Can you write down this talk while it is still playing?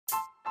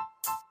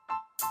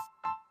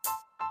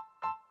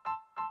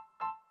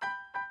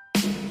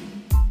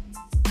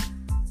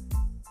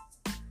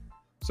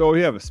So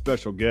we have a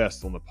special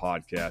guest on the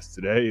podcast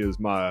today. Is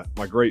my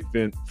great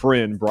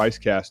friend Bryce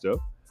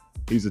Casto.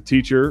 He's a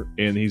teacher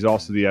and he's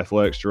also the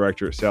athletics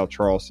director at South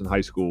Charleston High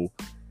School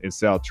in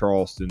South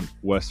Charleston,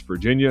 West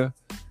Virginia.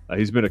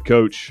 He's been a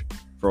coach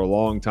for a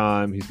long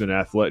time. He's been an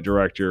athletic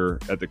director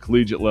at the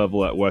collegiate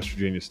level at West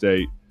Virginia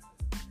State.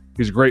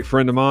 He's a great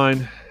friend of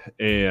mine,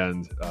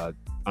 and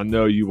I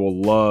know you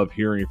will love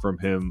hearing from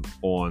him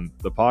on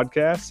the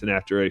podcast. And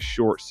after a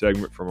short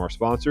segment from our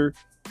sponsor,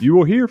 you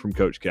will hear from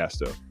Coach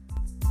Casto.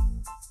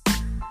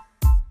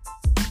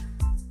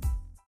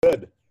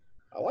 Good.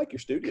 I like your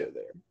studio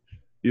there.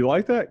 You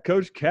like that,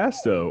 Coach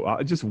Casto?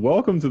 Just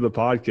welcome to the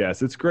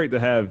podcast. It's great to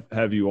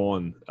have you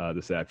on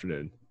this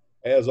afternoon.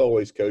 As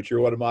always, Coach, you're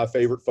one of my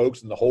favorite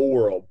folks in the whole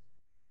world.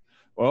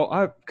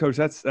 Well, Coach,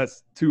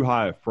 that's too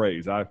high of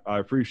praise. I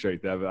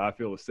appreciate that, but I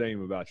feel the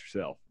same about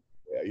yourself.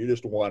 Yeah, you're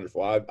just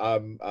wonderful.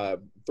 I'm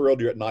thrilled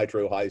you're at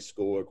Nitro High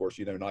School. Of course,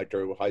 you know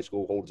Nitro High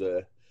School holds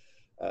a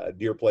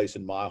dear place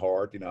in my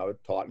heart. You know, I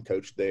taught and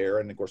coached there,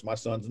 and of course, my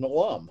son's an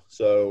alum.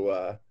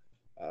 So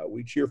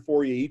we cheer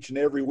for you each and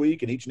every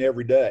week and each and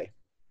every day.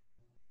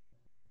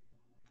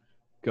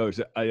 Coach,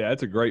 yeah,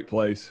 it's a great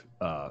place.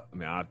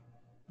 I'm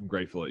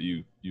grateful that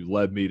you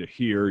led me to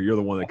here. You're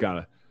the one that kind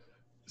of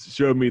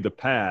showed me the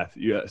path,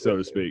 so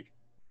to speak.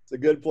 It's a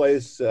good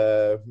place.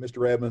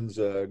 Mr. Edmonds,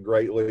 a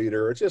great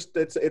leader. It's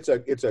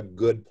a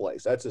good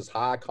place. That's as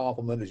high a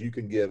compliment as you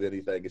can give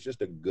anything. It's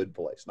just a good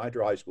place.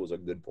 Nitro High School is a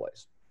good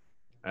place.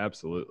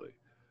 Absolutely.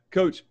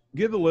 Coach,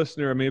 give the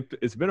listener,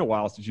 it's been a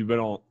while since you've been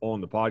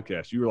on the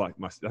podcast. You were I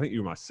think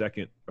you were my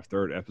second or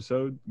third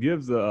episode.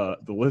 Give the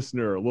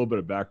listener a little bit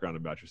of background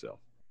about yourself.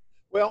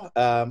 Well,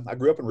 I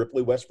grew up in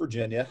Ripley, West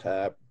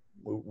Virginia.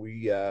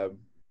 We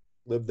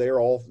lived there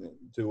all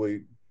until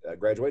we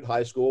graduated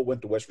high school,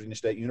 went to West Virginia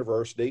State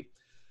University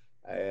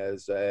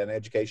as an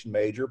education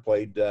major,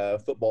 played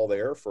football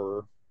there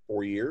for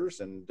 4 years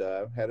and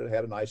had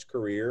a nice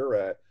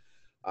career.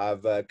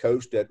 I've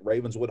coached at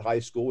Ravenswood High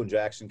School in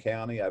Jackson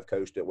County. I've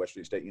coached at West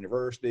Virginia State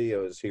University. I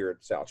was here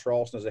at South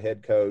Charleston as a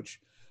head coach.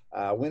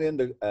 Went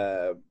into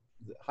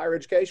higher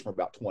education for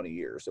about 20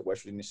 years at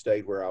West Virginia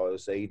State, where I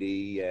was AD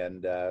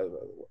and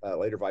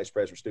later Vice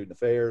President of Student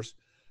Affairs.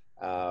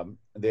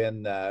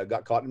 Then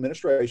got caught in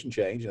administration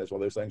change, and that's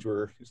one of those things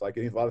where it's like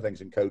a lot of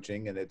things in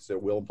coaching, and it's a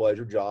will and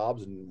pleasure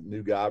jobs. And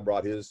new guy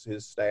brought his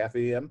staff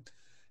in,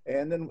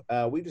 and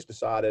then we just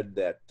decided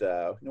that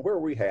where were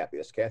we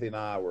happiest? Kathy and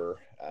I were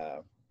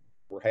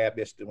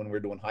happiest when we were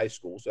doing high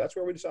school, so that's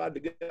where we decided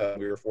to go.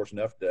 We were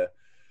fortunate enough to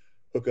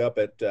hook up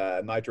at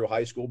Nitro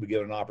High School, be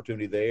given an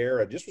opportunity there.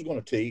 I just was going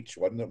to teach,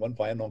 wasn't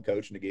planning on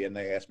coaching again.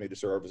 They asked me to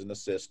serve as an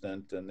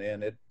assistant, and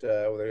then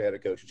they had a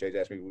coaching change.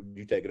 Asked me, would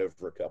you take it over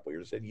for a couple of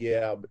years? I said,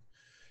 yeah,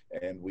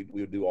 and we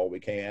would do all we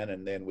can,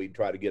 and then we'd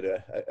try to get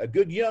a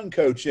good young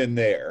coach in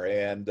there,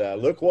 and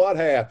look what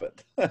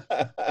happened.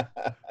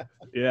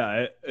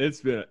 Yeah, it's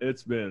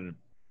been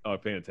a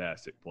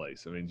fantastic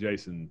place. I mean,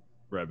 Jason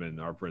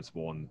Redmond, our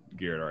principal, and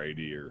Garrett, our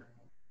AD,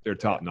 they're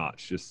top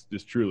notch. Just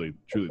truly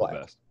the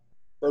best.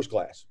 First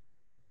class.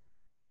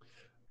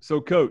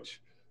 So,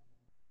 Coach,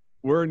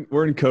 we're in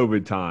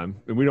COVID time,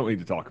 and we don't need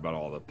to talk about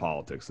all the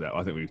politics of that.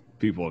 I think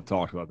people have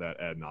talked about that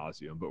ad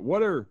nauseum. But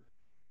what are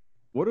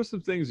some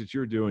things that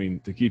you're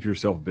doing to keep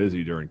yourself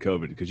busy during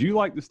COVID? Because you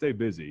like to stay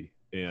busy,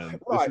 and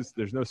right.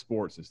 There's no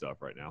sports and stuff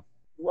right now.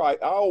 Right.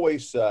 I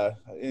always,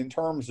 in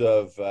terms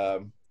of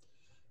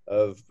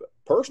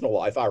personal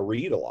life, I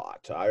read a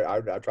lot.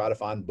 I try to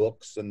find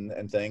books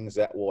and things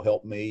that will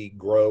help me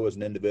grow as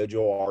an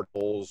individual,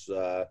 articles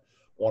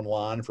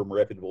online from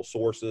reputable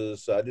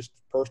sources, just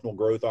personal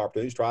growth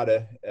opportunities, try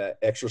to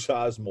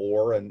exercise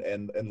more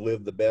and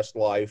live the best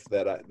life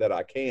that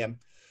I can.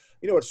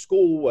 You know, at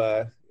school,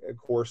 of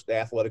course, the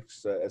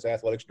athletics, as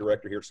athletics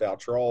director here at South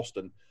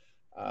Charleston,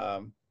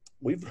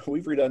 we've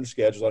redone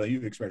schedules. I know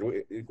you've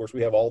experienced. Of course,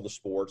 we have all the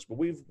sports, but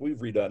we've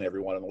redone every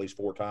one of them at least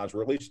 4 times.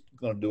 We're at least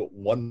going to do it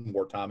one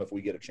more time if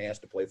we get a chance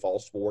to play fall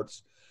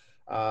sports.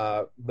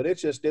 But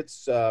it's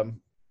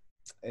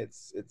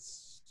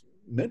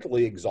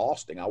mentally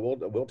exhausting. I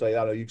will tell you.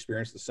 I know you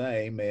experience the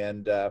same,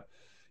 and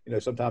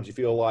sometimes you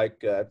feel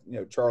like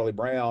Charlie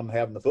Brown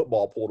having the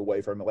football pulled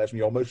away from him. Last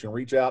you almost can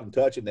reach out and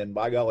touch it, and then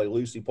by golly,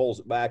 Lucy pulls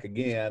it back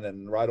again,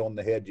 and right on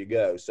the head you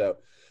go. So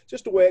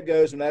just the way it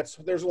goes, and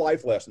there's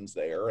life lessons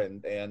there.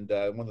 And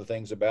one of the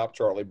things about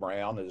Charlie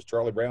Brown is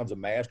Charlie Brown's a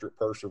master at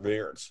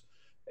perseverance,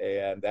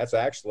 and that's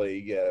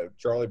actually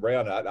Charlie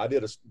Brown. I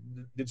did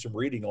some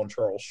reading on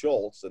Charles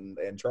Schultz,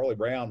 and Charlie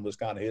Brown was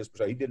kind of his.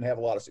 So he didn't have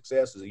a lot of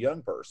success as a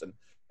young person,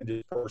 and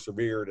just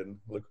persevered, and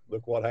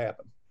look what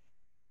happened.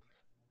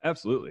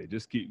 Absolutely,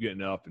 just keep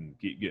getting up and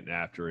keep getting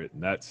after it,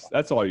 and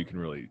that's all you can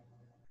really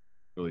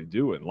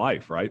do in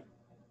life, right?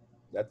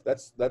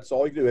 That's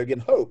all you do. Again,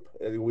 hope.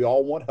 We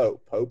all want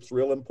hope. Hope's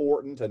real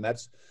important, and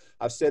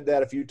I've said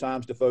that a few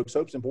times to folks.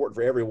 Hope's important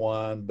for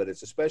everyone, but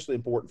it's especially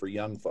important for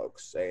young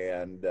folks.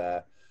 And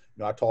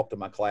I talk to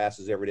my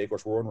classes every day. Of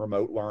course, we're in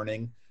remote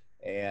learning,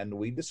 and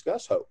we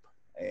discuss hope.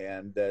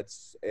 And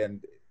it's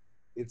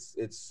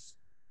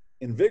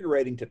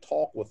invigorating to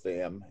talk with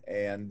them,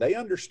 and they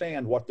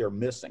understand what they're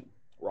missing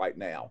right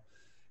now.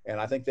 And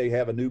I think they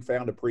have a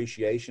newfound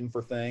appreciation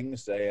for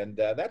things, and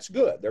that's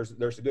good.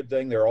 There's a good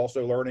thing. They're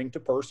also learning to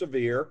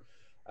persevere,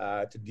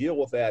 to deal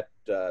with that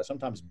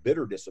sometimes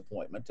bitter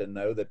disappointment, and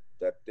know that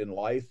in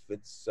life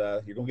it's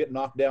you're going to get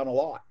knocked down a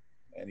lot,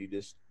 and you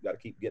just got to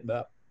keep getting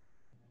up.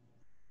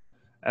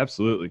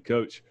 Absolutely,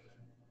 Coach.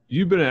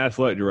 You've been an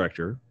athletic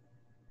director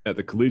at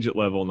the collegiate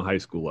level and the high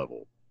school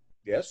level.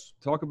 Yes.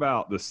 Talk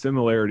about the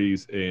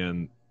similarities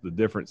and the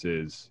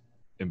differences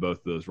in both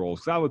of those roles.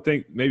 Because I would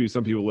think maybe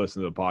some people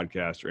listening to the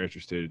podcast are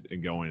interested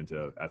in going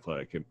into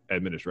athletic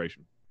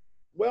administration.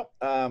 Well,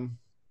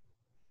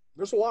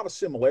 there's a lot of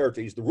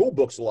similarities. The rule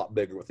book's a lot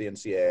bigger with the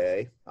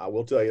NCAA. I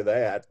will tell you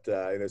that.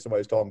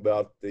 Somebody's talking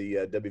about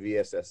the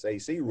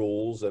WVSSAC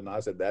rules, and I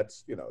said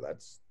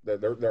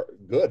they're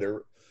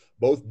good.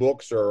 Both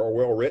books are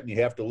well written.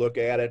 You have to look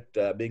at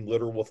it being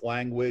literal with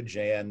language,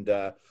 and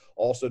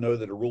also know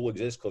that a rule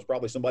exists because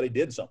probably somebody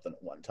did something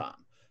at one time,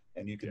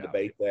 and you can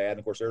debate that. And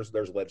of course,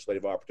 there's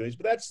legislative opportunities,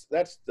 but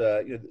that's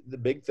the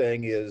big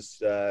thing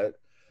is.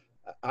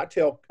 I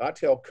tell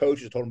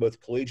coaches, told them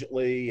both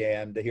collegiately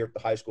and here at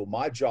the high school,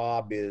 my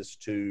job is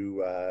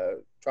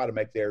to try to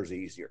make theirs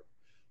easier.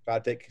 Try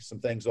to take some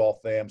things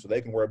off them so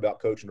they can worry about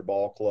coaching their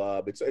ball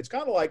club. It's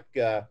kind of like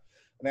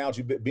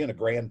analogy being a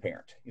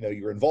grandparent.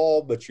 You're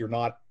involved, but you're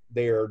not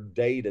there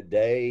day to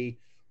day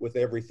with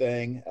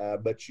everything.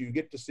 But you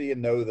get to see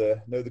and know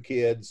the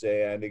kids,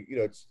 and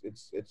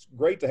it's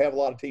great to have a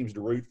lot of teams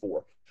to root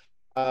for.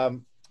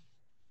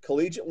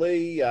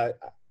 Collegiately.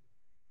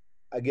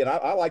 Again,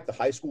 I like the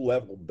high school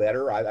level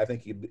better. I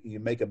think you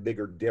make a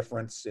bigger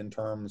difference in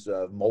terms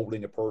of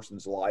molding a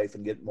person's life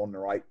and getting them on the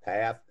right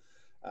path.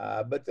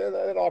 But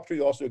that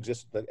opportunity also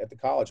exists at the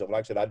college level.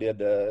 Like I said, I did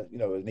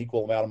an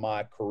equal amount of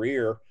my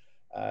career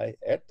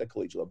at the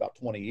collegiate level, about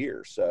 20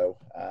 years. So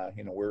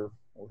we're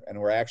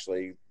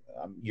actually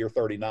I'm year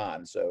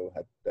 39. So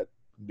that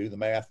do the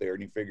math there,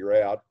 and you figure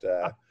out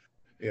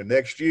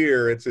next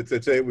year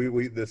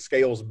the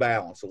scales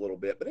balance a little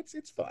bit, but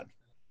it's fun.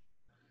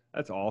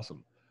 That's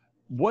awesome.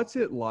 What's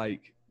it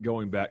like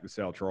going back to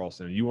South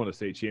Charleston? You won a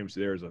state championship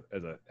there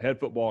as a head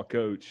football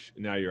coach.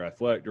 Now you're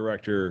athletic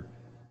director.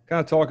 Kind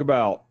of talk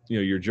about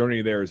your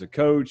journey there as a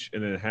coach,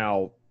 and then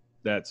how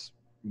that's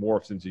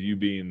morphs into you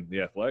being the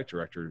athletic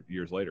director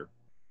years later.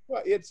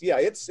 Well, it's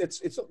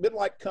been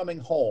like coming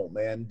home,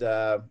 and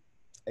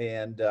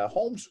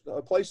home's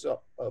a place of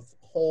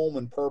home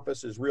and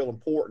purpose is real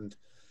important.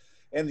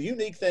 And the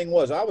unique thing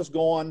was I was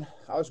gone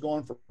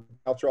for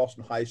South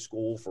Charleston High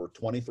School for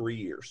 23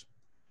 years.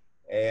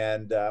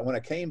 And when I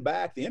came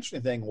back, the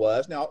interesting thing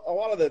was, now a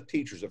lot of the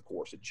teachers, of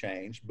course, had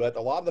changed, but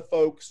a lot of the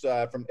folks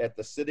from at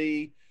the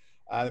city,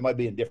 they might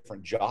be in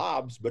different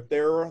jobs, but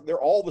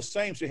they're all the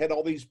same. So you had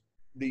all these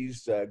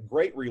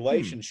great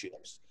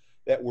relationships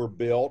that were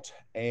built,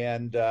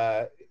 and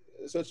so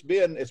it's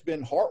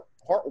been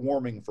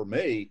heartwarming for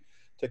me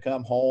to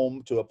come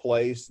home to a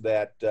place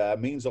that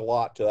means a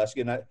lot to us.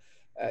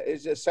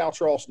 It's just South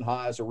Charleston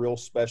High is a real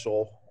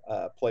special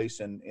place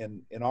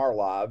in our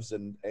lives,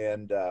 and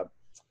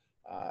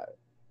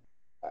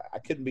I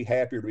couldn't be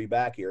happier to be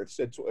back here. It's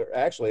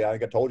actually, I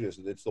think I told you,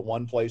 it's the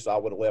one place I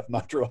would have left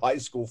Nitro High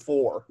School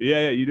for.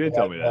 Yeah, you did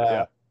tell me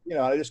that.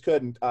 Yeah. I just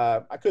couldn't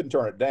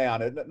turn it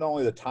down. And not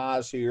only the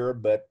ties here,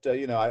 but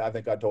I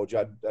think I told you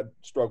I'd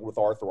struggled with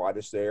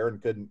arthritis there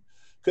and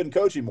couldn't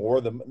coach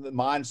anymore. The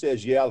mind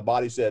says yeah, the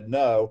body said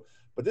no.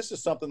 But this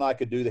is something I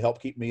could do to help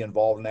keep me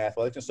involved in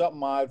athletics, and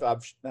something I've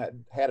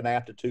had an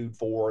aptitude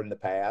for in the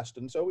past.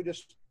 And so we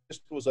just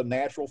was a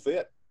natural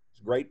fit.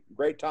 It's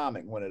great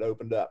timing when it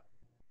opened up.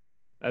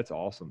 That's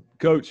awesome.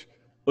 Coach,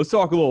 let's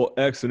talk a little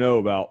X and O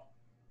about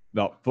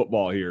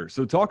football here.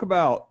 So talk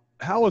about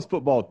how has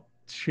football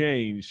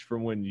changed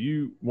from when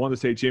you won the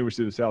state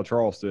championship in South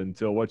Charleston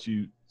to what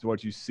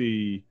you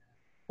see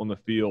on the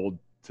field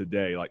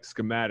today, like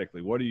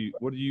schematically. What do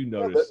you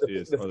notice the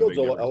field's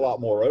a lot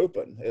more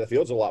open. The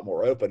field's a lot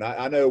more open.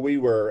 I know we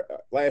were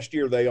last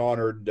year, they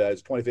honored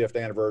its 25th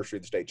anniversary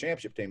of the state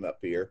championship team up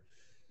here,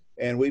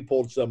 and we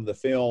pulled some of the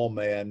film,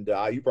 and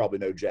you probably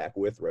know Jack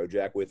Withrow.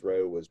 Jack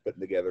Withrow was putting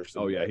together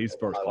some he's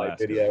first class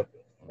video.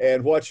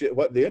 And what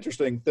the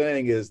interesting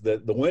thing is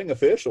that the wing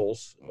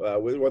officials,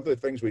 one of the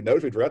things we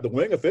noticed, the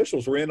wing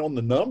officials were in on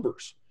the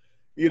numbers.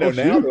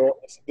 Now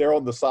they're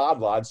on the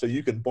sideline, so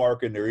you can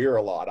bark in their ear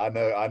a lot. I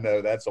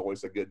know that's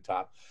always a good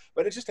time.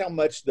 But it's just how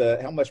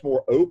much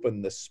more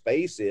open the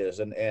space is,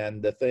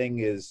 and the thing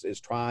is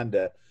trying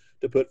to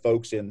put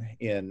folks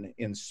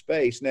in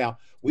space. Now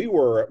we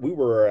ran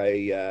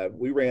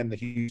the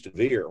Houston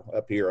Veer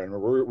up here, and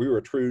we were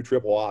a true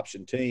triple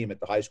option team at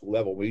the high school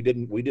level. We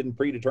didn't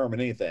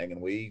predetermine anything,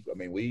 and we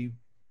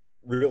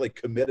really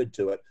committed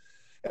to it.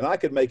 And I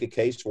could make a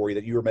case for you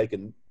that you were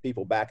making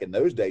people back in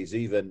those days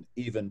even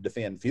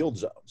defend field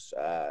zones,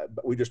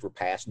 but we just were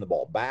passing the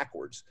ball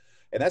backwards.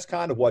 And that's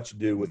kind of what you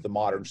do with the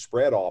modern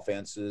spread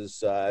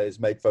offenses, is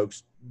make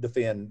folks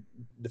defend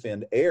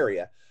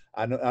area.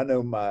 I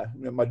know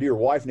my dear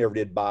wife never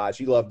did buy.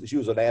 She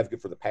was an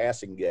advocate for the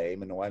passing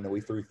game, and I know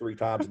we threw 3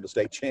 times in the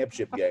state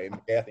championship game.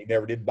 Kathy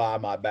never did buy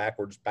my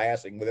backwards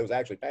passing, but it was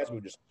actually passing. We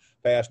were just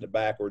passing it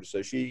backwards.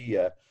 So she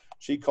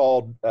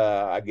called,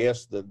 I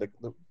guess the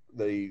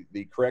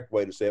correct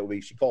way to say it would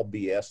be, she called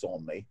BS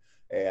on me.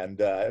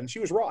 And she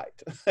was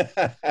right.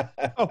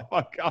 Oh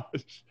my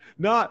gosh,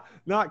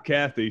 not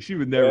Kathy. She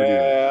would never do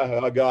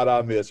that. Oh God,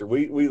 I miss her.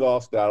 We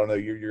lost. I don't know.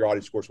 Your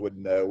audience, of course,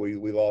 wouldn't know.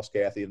 We lost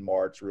Kathy in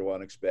March, real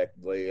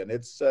unexpectedly, and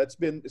it's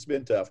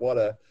been tough.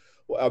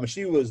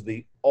 She was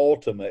the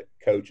ultimate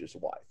coach's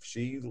wife.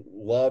 She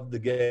loved the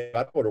game.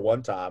 I told her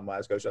one time,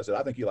 my coach, I said,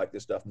 I think you like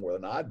this stuff more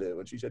than I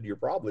do, and she said, you're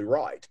probably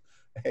right.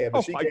 And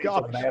oh my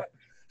gosh.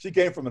 She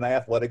came from an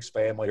athletics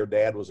family. Her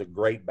dad was a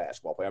great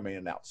basketball player. I mean,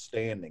 an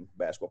outstanding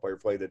basketball player.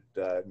 Played at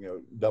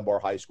Dunbar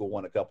High School,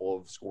 won a couple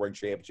of scoring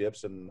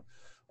championships, and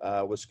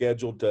was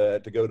scheduled to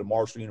go to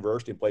Marshall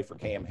University and play for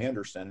Cam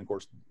Henderson. And of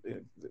course,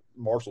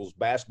 Marshall's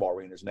basketball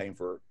arena is named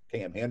for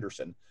Cam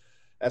Henderson.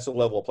 That's the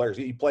level of players.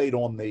 He played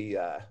on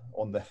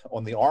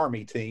the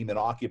Army team in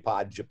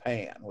occupied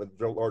Japan with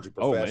largely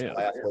professional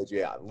athletes.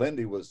 Yeah,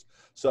 Lindy was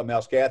something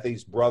else.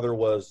 Kathy's brother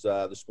was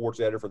the sports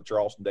editor for the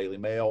Charleston Daily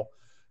Mail.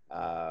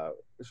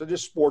 So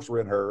just sports were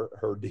in her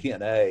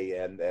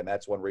DNA, and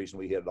that's one reason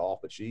we hit it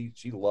off. But she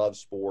loves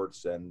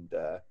sports, and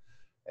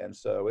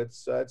so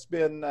it's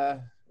been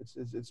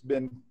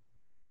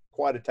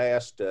quite a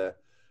task to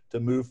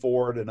move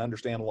forward and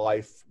understand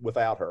life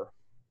without her.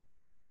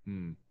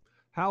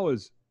 How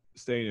has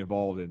staying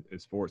involved in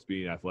sports,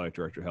 being athletic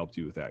director, helped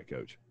you with that,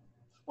 Coach?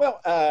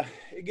 Well,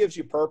 it gives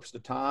you purpose to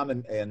time,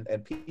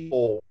 and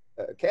people.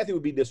 Kathy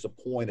would be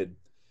disappointed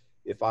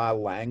if I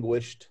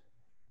languished.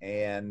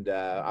 And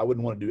I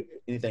wouldn't want to do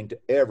anything to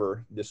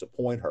ever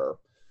disappoint her.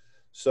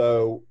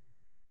 So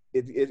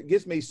it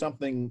gives me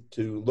something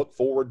to look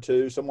forward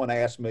to. Someone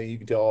asked me, you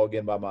can tell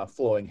again by my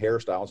flowing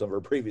hairstyle in some of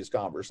our previous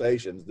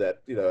conversations, that,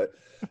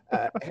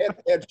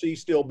 had she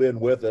still been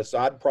with us,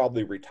 I'd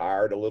probably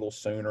retired a little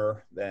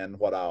sooner than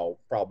what I'll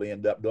probably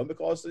end up doing,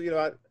 because,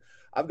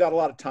 I've got a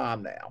lot of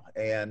time now,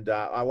 and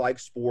I like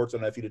sports.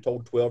 And if you'd have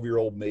told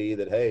 12-year-old me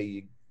that, hey,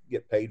 you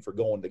get paid for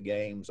going to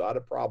games, I'd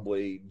have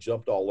probably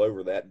jumped all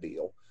over that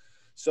deal.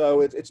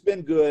 So it's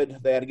been good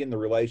that, again, the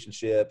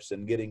relationships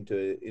and getting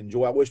to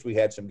enjoy. I wish we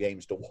had some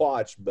games to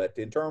watch, but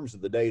in terms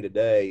of the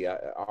day-to-day,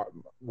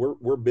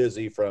 we're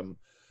busy from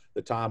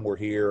the time we're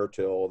here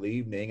till the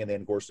evening. And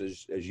then, of course,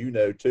 as you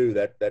know, too,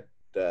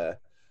 that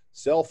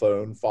cell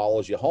phone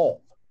follows you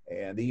home,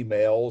 and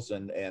emails,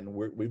 and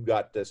we've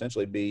got to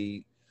essentially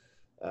be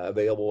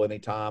available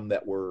anytime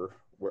that we're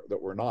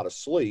not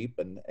asleep.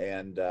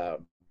 And I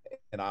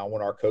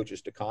want our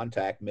coaches to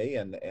contact me,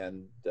 and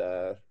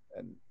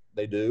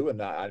they do,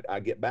 and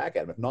I get back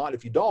at them. If not,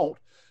 if you don't,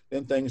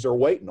 then things are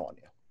waiting on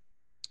you,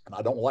 and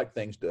I don't like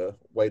things to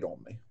wait on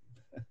me.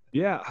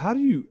 Yeah, how do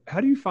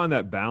you find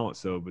that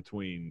balance though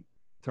between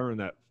turning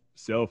that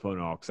cell phone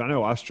off? Because I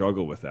know I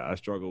struggle with that. I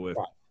struggle with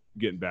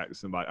getting back to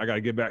somebody. I got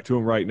to get back to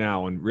them right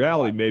now. In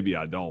reality, maybe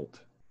I don't.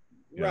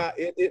 Right.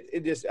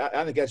 It just,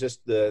 I think that's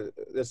just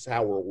that's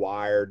how we're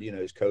wired.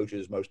 As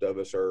coaches, most of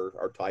us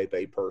are type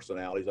A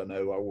personalities. I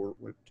know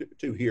we're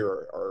two here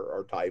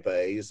are type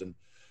A's, and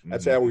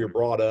that's how we were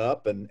brought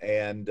up, and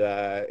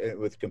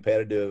with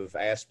competitive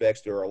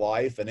aspects to our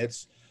life. And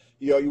it's,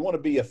 you want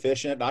to be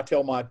efficient. And I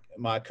tell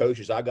my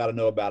coaches, I got to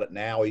know about it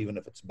now, even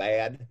if it's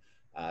bad,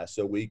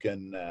 so we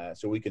can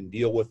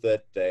deal with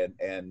it, and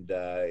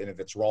if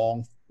it's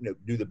wrong,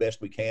 do the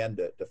best we can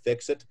to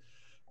fix it.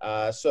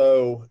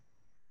 So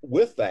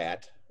with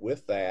that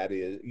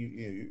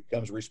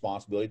comes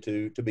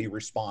responsibility to be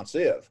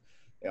responsive.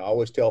 I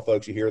always tell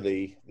folks, you hear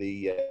the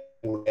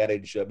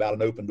adage about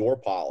an open door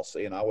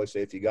policy, and I always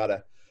say, if you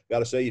gotta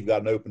say you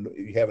have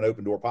an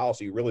open door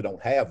policy, you really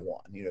don't have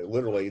one.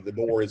 Literally the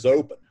door is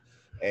open,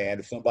 and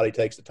if somebody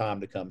takes the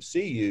time to come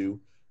see you,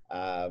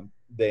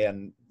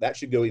 then that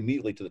should go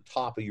immediately to the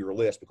top of your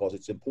list, because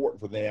it's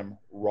important for them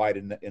right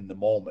in the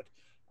moment.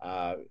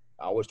 I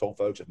always told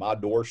folks, if my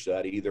door's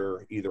shut,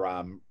 either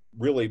I'm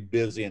really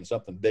busy and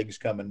something big's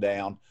coming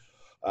down,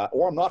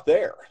 or I'm not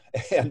there.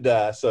 And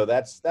so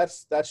that's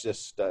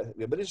just,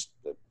 but it's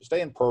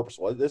staying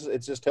purposeful.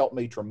 It's just helped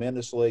me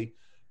tremendously.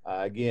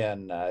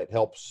 Again, it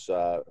helps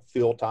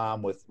fill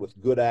time with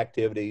good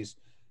activities.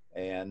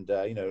 And,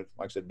 like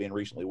I said, being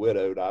recently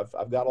widowed,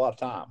 I've got a lot of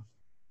time.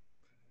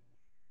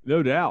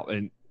 No doubt.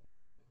 And,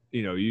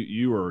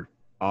 you were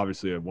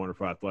obviously a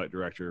wonderful athletic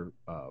director,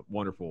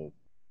 wonderful,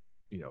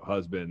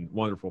 husband,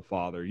 wonderful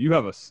father. You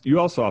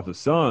also have a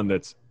son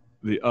that's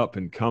the up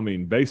and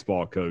coming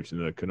baseball coach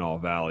in the Kanawha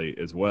Valley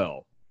as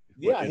well.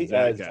 Yeah,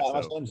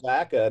 my son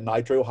Zach, a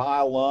Nitro High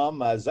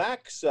alum.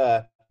 Zach's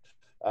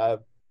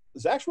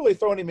really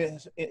thrown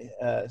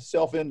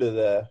himself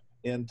into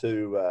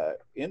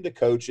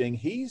coaching.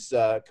 He's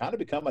kind of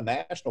become a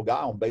national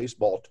guy on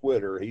baseball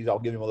Twitter. I'll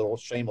give him a little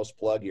shameless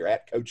plug here.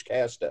 @Coach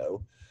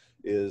Casto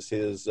is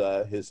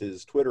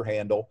his Twitter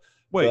handle.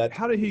 Wait,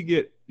 how did he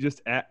get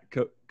just at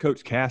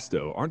Coach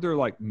Casto? Aren't there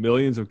like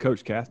millions of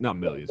Coach Casto? Not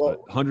millions,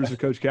 but hundreds of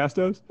Coach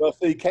Castos? Well,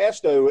 see,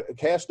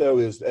 Casto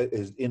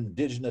is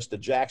indigenous to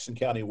Jackson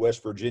County,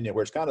 West Virginia,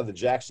 where it's kind of the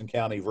Jackson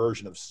County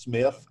version of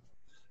Smith.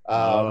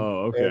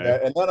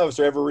 Okay. And none of us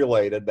are ever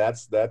related.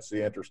 That's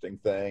the interesting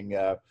thing.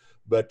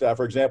 But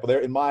for example,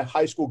 there in my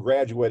high school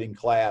graduating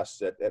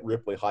class at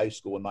Ripley High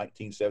School in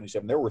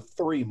 1977, there were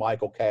 3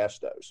 Michael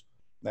Castos.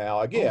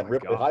 Now, again,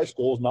 Ripley High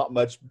School is not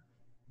much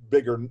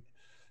bigger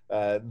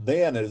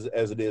then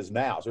as it is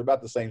now. So they're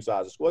about the same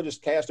size of school.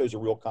 Just Casto is a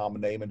real common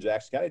name in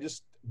Jackson County.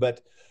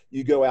 But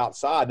you go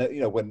outside,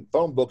 when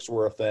phone books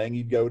were a thing,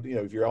 you'd go,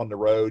 if you're on the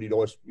road, you'd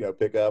always,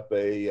 pick up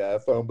a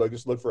phone book,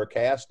 just look for a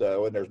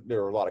Casto, and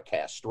there are a lot of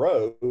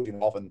Castros.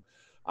 Often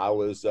I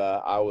was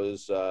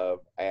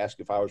asked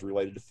if I was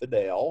related to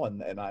Fidel,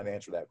 and I'd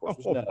answer that. Of course,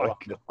 no,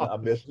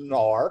 I'm missing an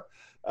R.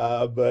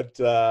 But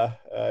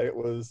it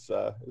was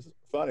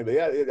funny. But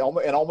yeah,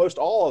 and almost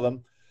all of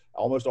them,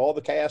 almost all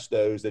the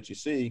Castos that you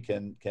see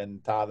can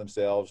tie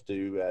themselves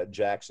to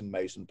Jackson,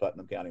 Mason,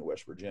 Putnam County,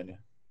 West Virginia,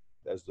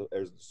 as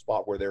the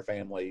spot where their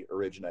family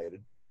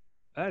originated.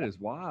 That is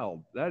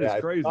wild. That is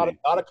crazy.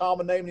 Not a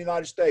common name in the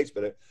United States,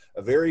 but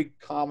a very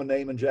common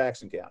name in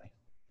Jackson County.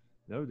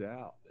 No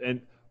doubt.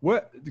 And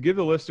to give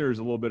the listeners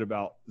a little bit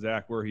about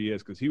Zach, where he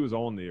is, because he was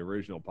on the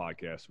original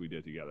podcast we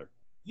did together.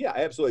 Yeah,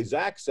 absolutely.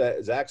 Zach's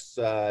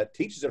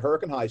teaches at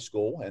Hurricane High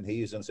School, and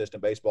he's an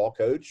assistant baseball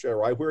coach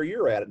right where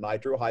you're at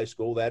Nitro High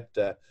School.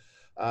 That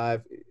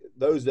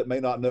those that may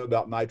not know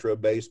about Nitro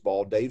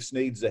baseball, Dave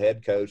Sneed's the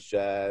head coach.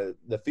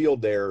 The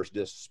field there is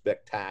just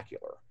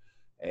spectacular,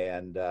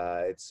 and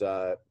it's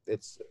a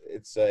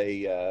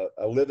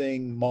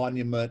living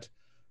monument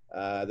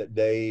that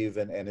Dave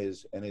and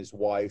his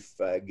wife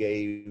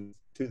gave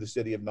to the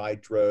city of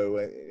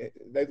Nitro.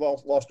 They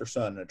lost their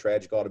son in a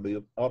tragic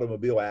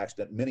automobile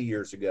accident many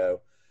years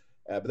ago.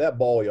 But that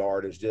ball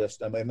yard is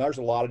just, there's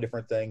a lot of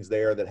different things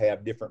there that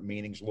have different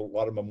meanings, a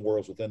lot of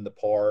memorials within the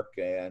park,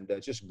 and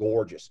it's just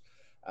gorgeous.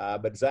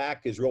 But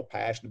Zach is real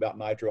passionate about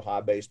Nitro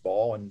High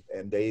baseball,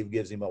 and Dave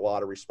gives him a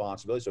lot of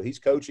responsibility. So he's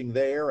coaching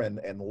there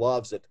and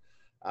loves it.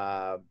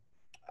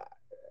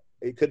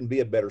 It couldn't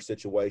be a better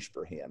situation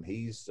for him.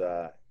 He's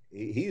a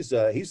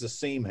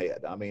seam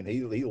head.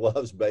 He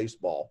loves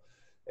baseball.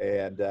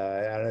 And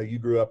I know you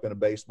grew up in a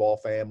baseball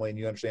family, and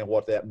you understand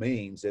what that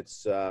means.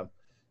 It's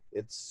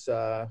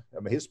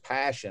his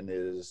passion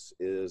is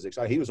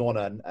exciting. He was on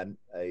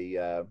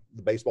the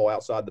Baseball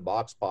Outside the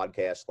Box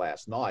podcast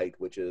last night,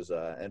 which is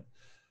a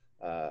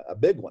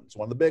big one. It's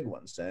one of the big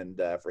ones. And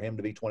for him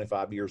to be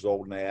 25 years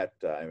old and that,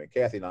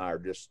 Kathy and I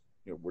are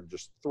we're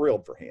just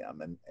thrilled for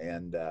him.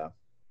 And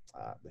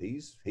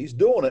he's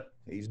doing it.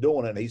 He's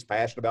doing it. And he's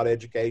passionate about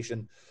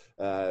education.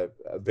 A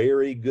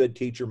very good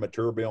teacher,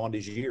 mature beyond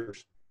his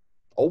years.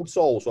 Old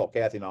soul, so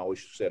Kathy and I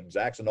always said,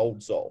 Zach's an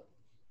old soul.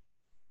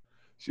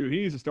 Shoot, he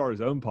needs to start his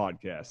own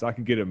podcast. So I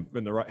can get him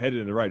headed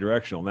in the right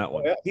direction on that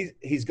one. Well,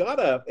 he's got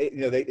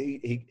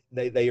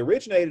they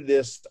originated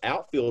this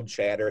outfield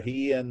chatter.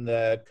 He and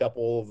a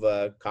couple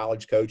of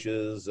college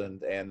coaches,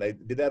 and they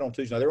did that on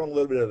Tuesday. Now, they're on a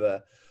little bit of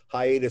a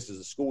hiatus as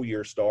the school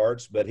year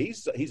starts, but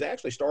he's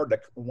actually started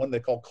one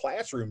they call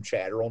classroom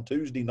chatter on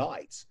Tuesday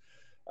nights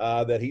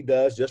that he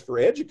does just for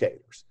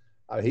educators.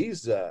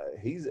 He's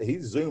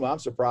Zoom. I'm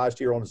surprised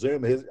here on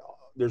Zoom.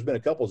 There's been a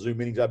couple of Zoom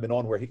meetings I've been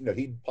on where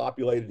he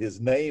populated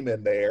his name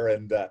in there,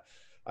 and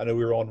I know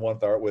we were on one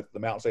with the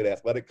Mountain State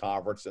Athletic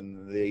Conference,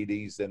 and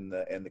the ADs and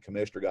the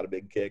commissioner got a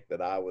big kick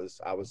that I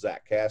was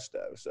Zach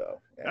Casto. So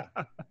yeah,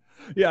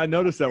 yeah, I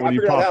noticed that when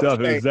you popped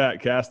up, it was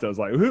Zach Casto. I was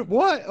like, who?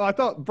 What? I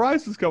thought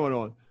Bryce was coming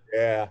on.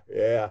 Yeah.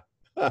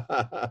 That's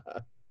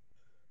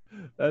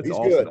he's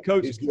awesome, good.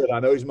 Coach. He's good.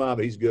 I know he's mom,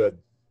 but he's good.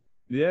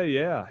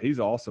 Yeah, he's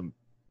awesome.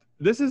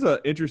 This is an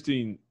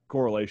interesting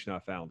correlation I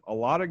found. A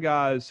lot of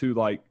guys who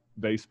like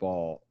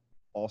baseball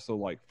also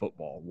like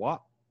football.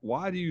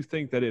 Why do you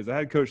think that is? I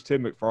had Coach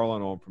Tim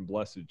McFarland on from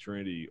Blessed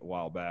Trinity a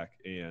while back,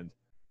 and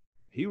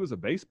he was a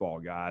baseball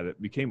guy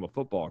that became a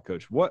football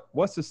coach.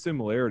 What's the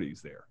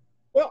similarities there?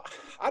 Well,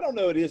 I don't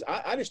know. It is.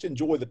 I just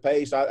enjoy the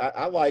pace.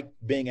 I like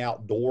being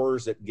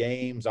outdoors at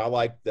games. I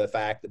like the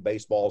fact that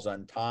baseball's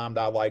untimed.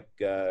 I like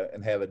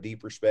and have a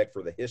deep respect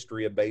for the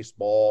history of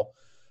baseball.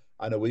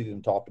 I know we've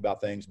even talked about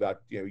things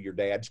about your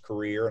dad's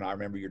career, and I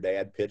remember your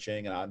dad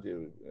pitching, and I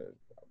do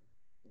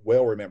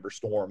well remember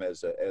Storm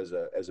as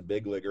a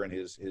big leaguer in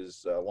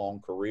his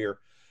long career.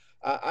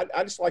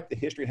 I just like the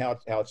history and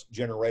how it's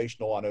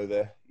generational. I know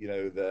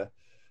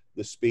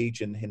the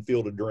speech in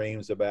Field of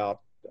Dreams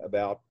about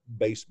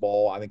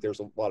baseball. I think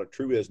there's a lot of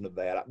truism of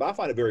that, but I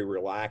find it very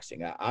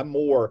relaxing. I'm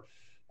more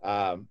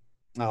I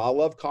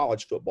love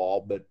college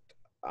football, but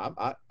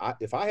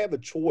if I have a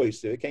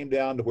choice, if it came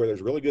down to where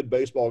there's a really good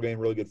baseball game,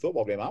 really good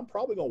football game, I'm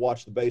probably going to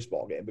watch the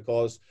baseball game,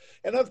 because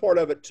another part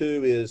of it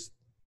too is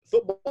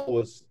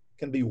football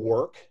can be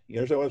work. You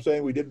understand what I'm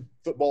saying? We did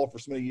football for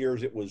so many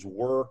years. It was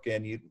work,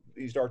 and you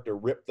start to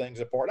rip things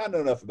apart. I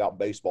know enough about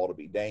baseball to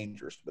be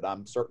dangerous, but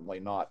I'm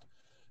certainly not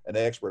an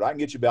expert. I can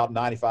get you about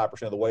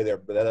 95% of the way there,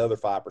 but that other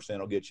 5%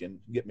 will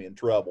get me in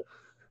trouble.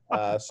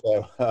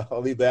 So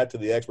I'll leave that to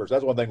the experts.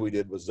 That's one thing we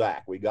did with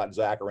Zach. We got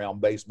Zach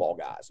around baseball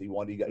guys. He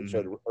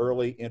showed an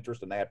early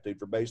interest and aptitude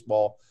for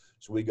baseball,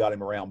 so we got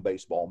him around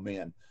baseball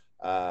men.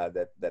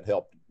 That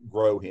helped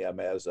grow him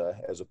as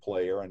a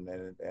player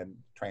and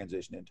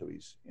transition into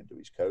his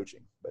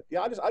coaching. But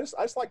yeah, I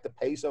just like the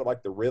pace of it,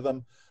 like the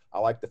rhythm. I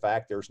like the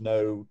fact there's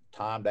no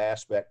timed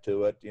aspect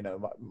to it. You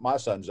know, my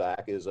son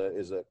Zach is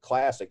a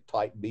classic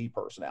type B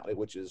personality,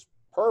 which is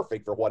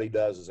perfect for what he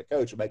does as a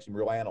coach. It makes him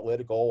real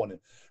analytical and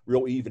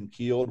real even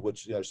keeled,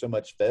 which, you know, so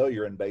much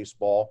failure in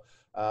baseball.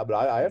 But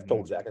I have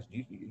told Zach,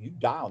 you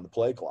die on the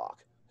play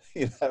clock.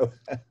 You know,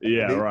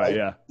 yeah, right,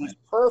 yeah. He's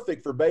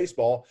perfect for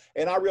baseball,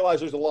 and I realize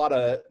there's a lot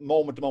of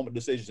moment-to-moment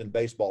decisions in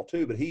baseball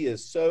too. But he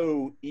is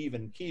so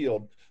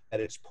even-keeled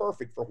that it's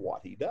perfect for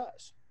what he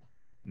does.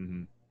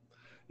 Mm-hmm.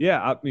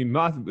 Yeah, I mean,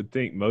 I would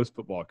think most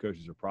football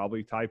coaches are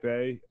probably type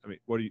A. I mean,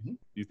 what do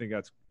you think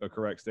that's a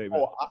correct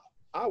statement? Oh,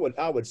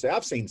 I would say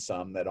I've seen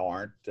some that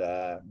aren't,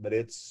 but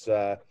it's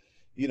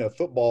you know,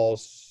 football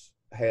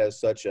has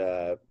such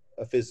a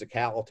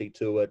physicality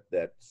to it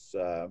that's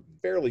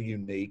fairly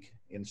unique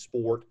in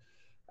sport,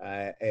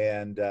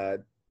 and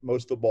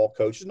most football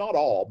coaches, not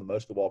all, but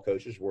most football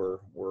coaches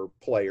were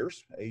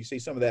players. You see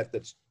some of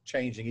that's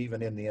changing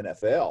even in the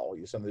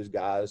NFL. Some of these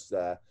guys,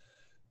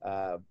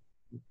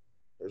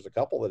 there's a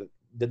couple that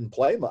didn't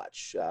play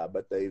much,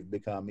 but they've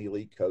become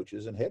elite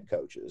coaches and head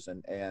coaches,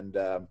 and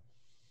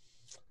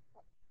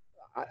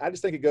I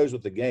just think it goes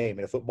with the game.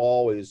 And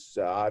football is,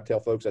 I tell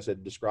folks, I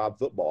said, describe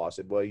football. I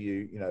said, well,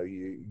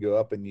 you go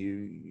up and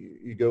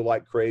you go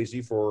like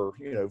crazy for,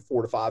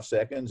 4 to 5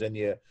 seconds, and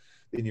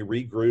then you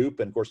regroup.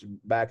 And of course,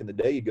 back in the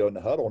day, you go in the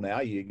huddle.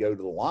 Now you go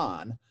to the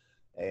line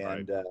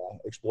and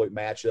exploit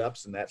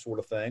matchups and that sort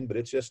of thing. But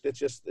it's just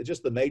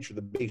the nature of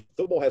the beast.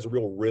 Football has a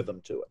real rhythm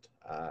to it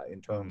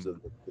in terms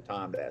of the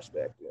timed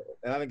aspect.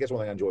 And I think that's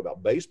one thing I enjoy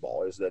about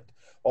baseball is that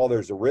while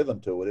there's a rhythm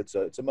to it,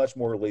 it's a much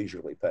more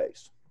leisurely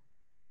pace.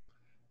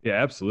 Yeah,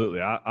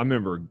 absolutely. I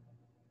remember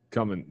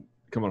coming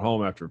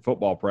home after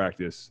football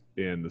practice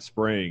in the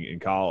spring in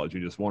college.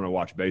 You just want to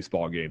watch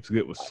baseball games because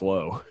it was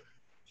slow.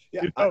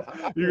 Yeah,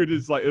 you were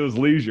just like, it was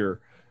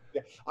leisure.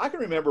 Yeah, I can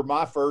remember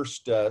my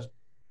first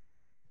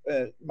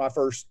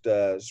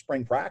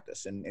spring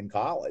practice in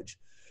college,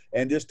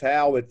 and just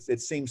how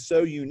it seems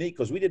so unique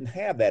because we didn't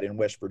have that in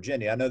West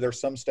Virginia. I know there's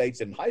some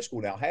states in high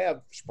school now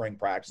have spring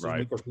practices. Right.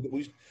 And of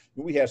course,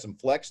 we have some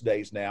flex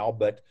days now,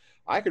 but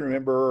I can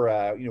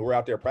remember, we're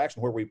out there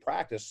practicing where we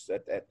practiced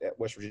at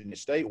West Virginia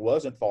State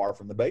wasn't far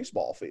from the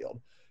baseball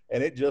field.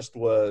 And it just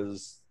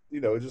was,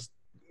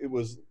 it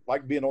was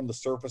like being on the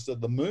surface of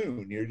the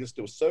moon.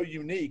 It was so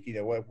unique.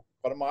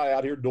 What am I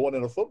out here doing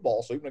in a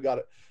football? So even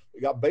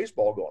we got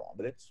baseball going on,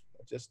 but it's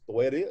just the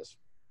way it is.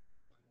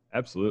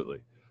 Absolutely.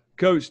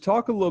 Coach,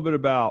 talk a little bit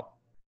about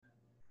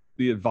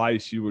the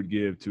advice you would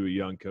give to a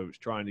young coach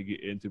trying to get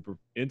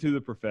into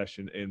the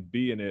profession and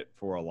be in it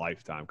for a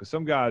lifetime. Because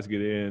some guys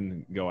get in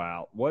and go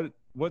out.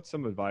 What's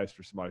some advice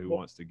for somebody who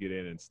wants to get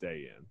in and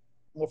stay in?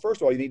 Well,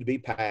 first of all, you need to be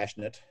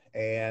passionate,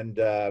 and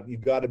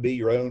you've got to be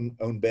your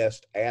own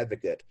best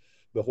advocate.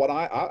 But what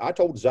I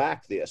told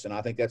Zach this, and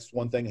I think that's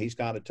one thing he's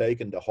kind of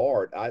taken to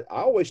heart. I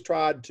always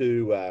tried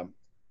to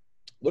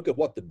look at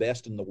what the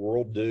best in the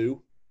world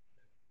do,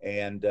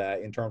 and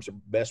in terms of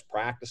best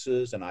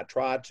practices, and I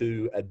try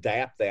to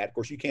adapt that. Of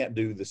course, you can't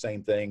do the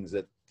same things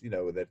that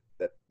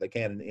they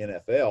can in the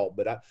NFL.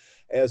 But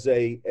as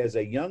a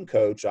young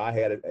coach, I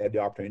had the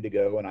opportunity to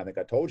go, and I think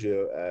I told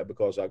you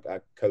because I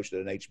coached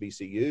at an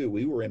HBCU,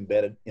 we were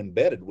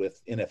embedded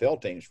with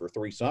NFL teams for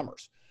 3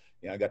 summers.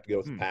 I got to go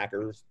with the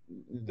Packers,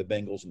 the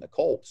Bengals, and the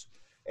Colts,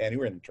 and we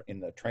were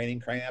in the training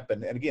camp,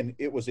 and again,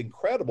 it was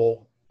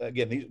incredible.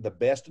 Again, these are the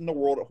best in the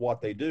world at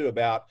what they do,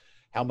 about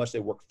how much they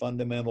work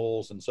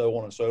fundamentals and so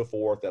on and so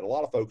forth, that a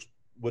lot of folks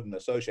wouldn't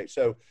associate.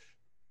 So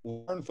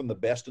learn from the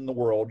best in the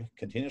world,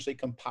 continuously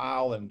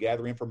compile and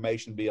gather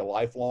information, be a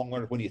lifelong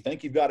learner. When you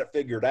think you've got it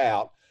figured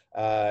out,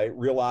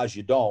 realize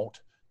you don't,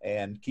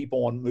 and keep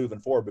on moving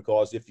forward,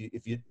 because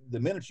the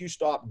minute you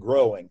stop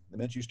growing,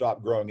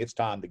 it's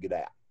time to get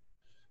out.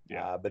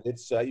 Yeah. But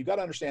it's you got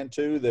to understand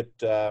too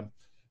that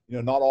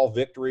not all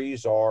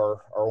victories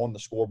are on the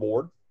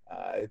scoreboard.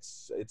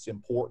 It's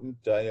important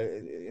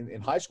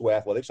in high school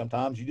athletics.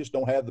 Sometimes you just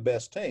don't have the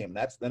best team.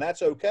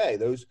 That's okay.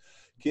 Those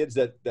kids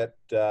that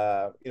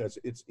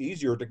it's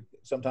easier to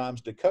sometimes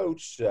to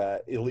coach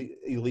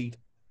elite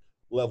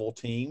level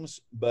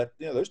teams, but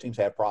those teams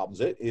have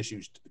problems,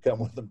 issues to come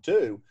with them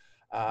too.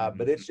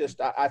 But it's just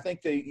I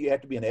think that you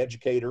have to be an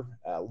educator,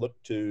 look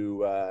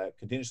to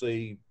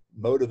continuously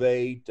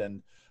motivate,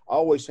 and I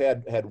always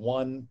had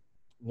one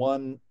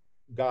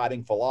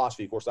guiding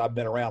philosophy. Of course, I've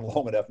been around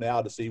long enough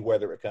now to see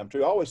whether it come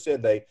true. I always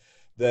said they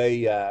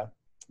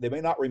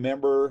may not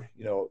remember,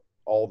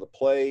 all the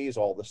plays,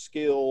 all the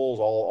skills,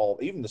 all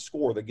even the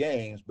score of the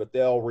games, but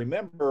they'll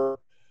remember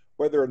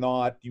whether or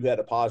not you had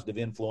a positive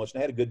influence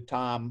and had a good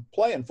time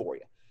playing for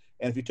you.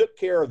 And if you took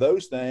care of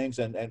those things,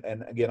 and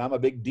again, I'm a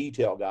big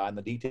detail guy, and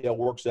the detail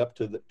works up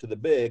to the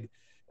big.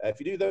 If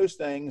you do those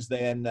things,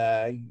 then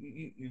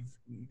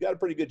you've got a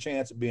pretty good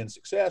chance of being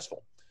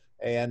successful.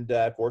 And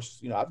of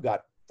course, I've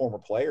got former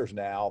players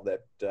now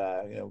that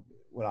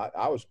when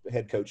I was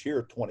head coach here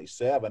at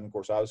 27. Of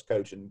course, I was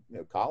coaching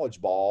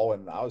college ball,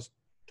 and I was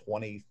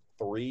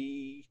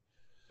 23.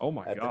 Oh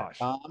my at gosh!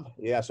 that time.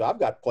 Yeah, so I've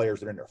got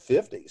players that are in their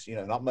 50s.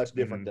 Not much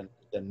different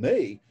than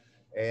me.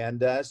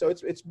 And so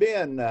it's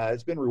been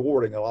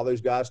rewarding. A lot of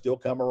those guys still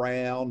come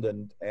around,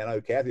 and I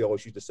know Kathy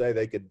always used to say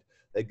they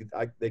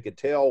could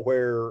tell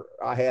where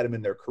I had them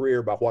in their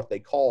career by what they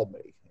called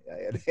me.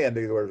 And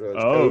it was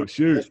coach,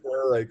 shoot,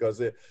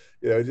 because it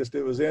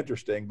was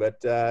interesting.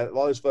 But a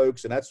lot of those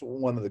folks, and that's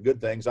one of the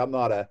good things. I'm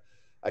not a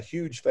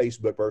huge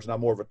Facebook person.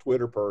 I'm more of a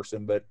Twitter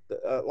person. But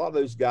a lot of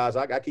those guys,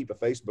 I keep a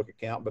Facebook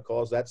account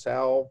because that's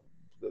how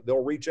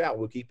they'll reach out.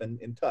 We'll keep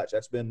in touch.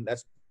 That's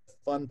the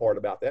fun part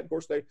about that. Of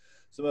course,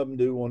 some of them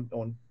do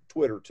on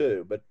Twitter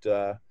too. But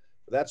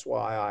that's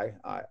why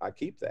I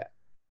keep that.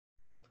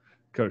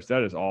 Coach,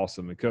 that is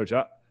awesome. And Coach,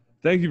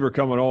 thank you for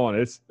coming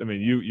on.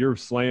 You're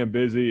slam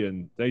busy,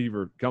 and thank you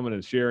for coming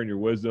and sharing your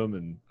wisdom.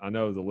 And I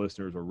know the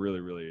listeners will really,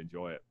 really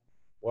enjoy it.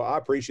 Well, I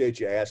appreciate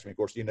you asking me. Of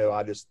course,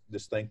 I just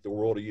think the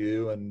world of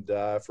you, and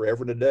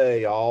forever and a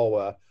day,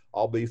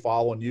 I'll be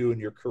following you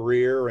and your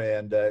career,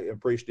 and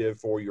appreciative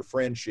for your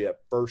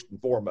friendship first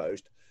and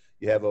foremost.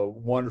 You have a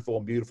wonderful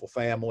and beautiful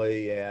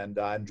family, and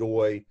I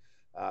enjoy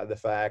the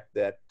fact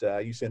that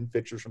you send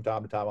pictures from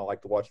time to time. I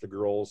like to watch the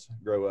girls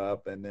grow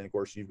up, and then of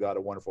course you've got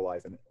a wonderful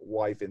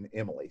wife in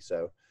Emily.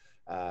 So,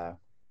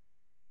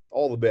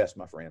 all the best,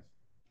 my friend.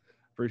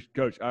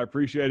 Coach, I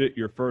appreciate it.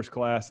 You're first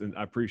class, and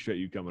I appreciate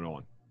you coming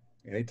on.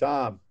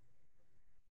 Anytime.